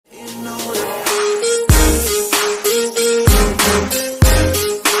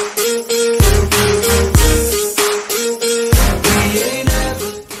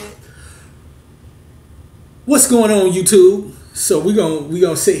going on, YouTube? So we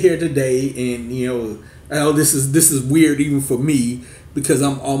gonna sit here today, and I know this is weird even for me because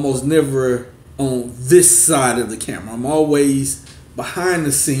I'm almost never on this side of the camera. I'm always behind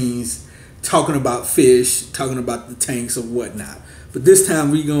the scenes talking about fish, talking about the tanks or whatnot. But this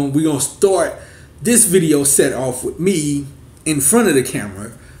time we gonna start this video set off with me in front of the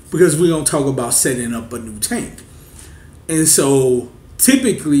camera because we're gonna talk about setting up a new tank. And so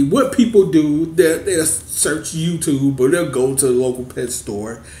typically what people do, they'll search YouTube or they'll go to the local pet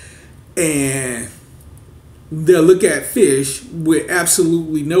store and they'll look at fish with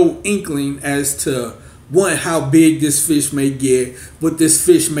absolutely no inkling as to, one, how big this fish may get, what this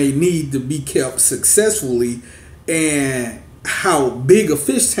fish may need to be kept successfully, and how big a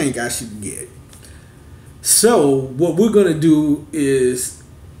fish tank I should get. So what we're gonna do is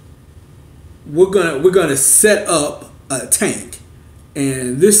we're gonna set up a tank,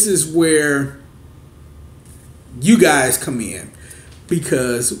 and this is where you guys come in,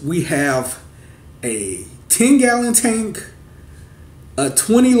 because we have a 10-gallon tank, a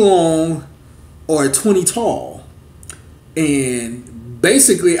 20 long, or a 20 tall. And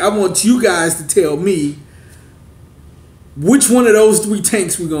basically I want you guys to tell me which one of those three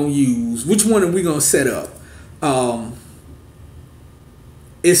tanks we're gonna use, which one are we gonna set up.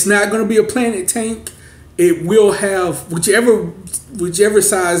 It's not gonna be a Planet tank. It will have whichever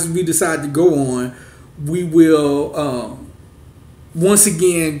size we decide to go on. We will once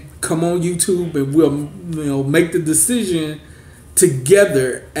again come on YouTube and we'll make the decision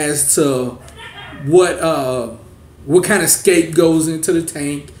together as to what kind of skate goes into the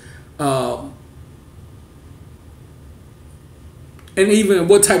tank, and even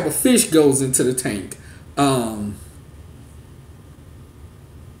what type of fish goes into the tank. And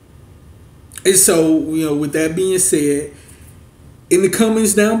so, with that being said, in the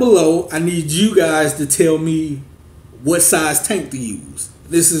comments down below, I need you guys to tell me what size tank to use.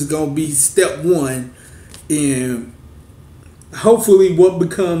 This is going to be step one in hopefully what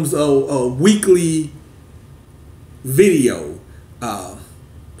becomes a weekly video.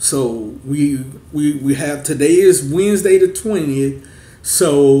 So we have, today is Wednesday the 20th.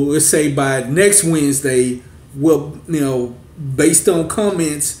 So let's say by next Wednesday, we'll, based on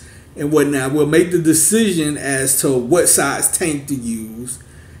comments and whatnot, we'll make the decision as to what size tank to use,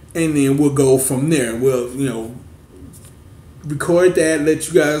 and then we'll go from there. We'll, record that, let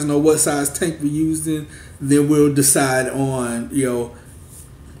you guys know what size tank we're using. Then we'll decide on,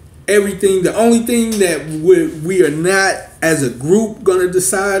 everything. The only thing that we are not as a group gonna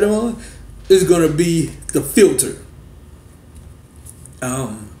decide on is gonna be the filter.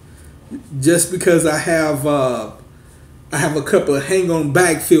 Just because I have a couple of hang-on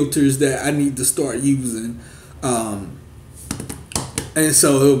back filters that I need to start using. And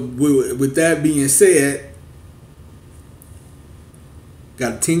so with that being said,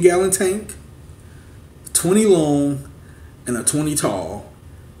 got a 10-gallon tank, 20 long, and a 20 tall.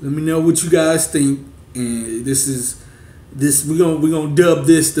 Let me know what you guys think. And we're gonna dub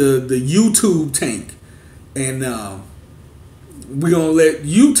this the YouTube tank, and we're gonna let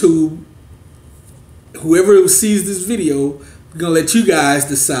YouTube, whoever sees this video, we're gonna let you guys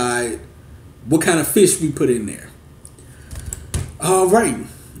decide what kind of fish we put in there. All right,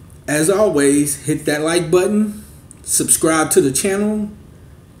 as always, hit that like button, subscribe to the channel,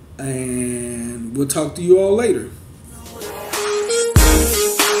 and we'll talk to you all later.